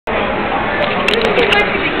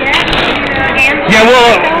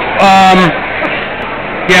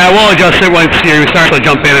Yeah, we'll adjust it once you start to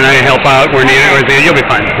jump in and I help out where needed. You'll be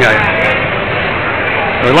fine. Yeah.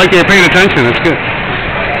 I like that you're paying attention. That's good.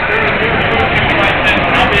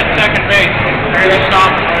 I'll be at second base.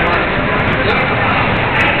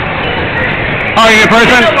 Oh, you need a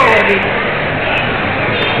person?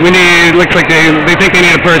 We need, looks like they think they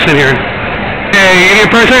need a person here. Hey, you need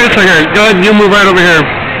a person? So here, go ahead, you move right over here.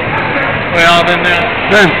 Well, then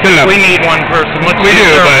good enough. we need one person. We do,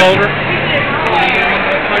 but...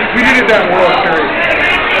 We needed that World Series.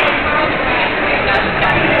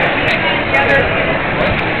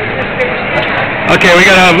 Okay, we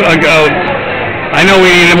got I know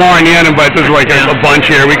we need more in the end, but there's like a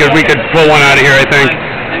bunch here. We could pull one out of here, I think.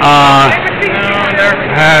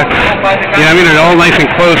 Yeah, I mean, they're all nice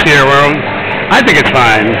and close here. I think it's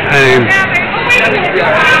fine. I mean,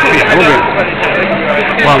 yeah, we'll be.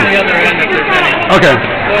 Well, okay.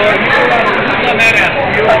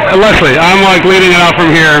 Leslie, I'm like leading it out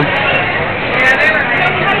from here.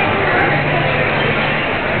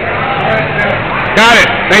 Got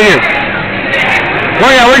it. Thank you.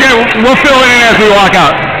 Well, yeah, we'll fill it in as we walk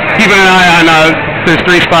out. Keeping an eye on, there's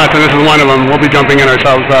 3 spots and this is one of them. We'll be jumping in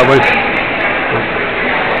ourselves probably.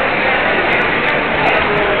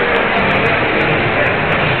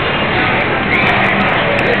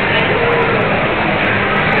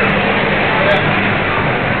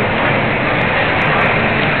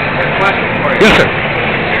 Yes, sir.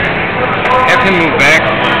 Have him move back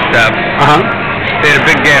a step. They had a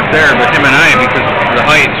big gap there, but him and I, because the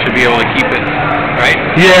height, should be able to keep it, right?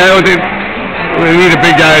 Yeah, we need a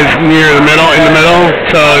big guy near the middle,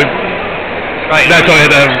 so right. That's why I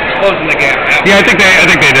had to... Closing the gap. Yeah, I think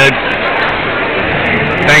they did.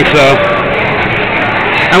 Thanks, so.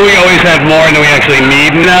 And we always have more than we actually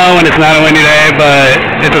need now, and it's not a windy day, but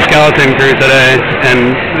it's a skeleton crew today,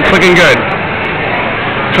 and it's looking good.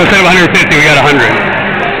 So instead of 150, we got 100.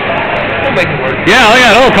 It'll make it work. Yeah, oh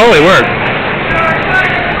yeah, it'll totally work.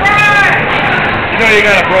 You know you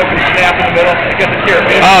got a broken snap in the middle? I guess it's here.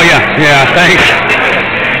 Oh yeah, thanks.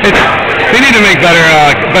 They need to make better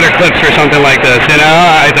clips for something like this, you know,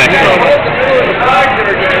 I think.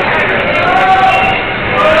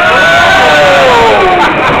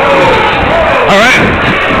 All right.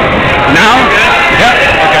 Now? Yeah.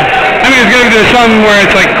 Okay. I mean, it's going to do some where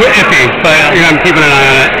it's like iffy, but you know, I'm keeping an eye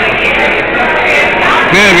on it.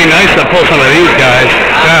 Man, it'd be nice to pull some of these guys.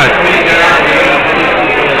 God.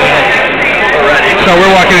 So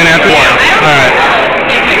we're walking in after one. All right.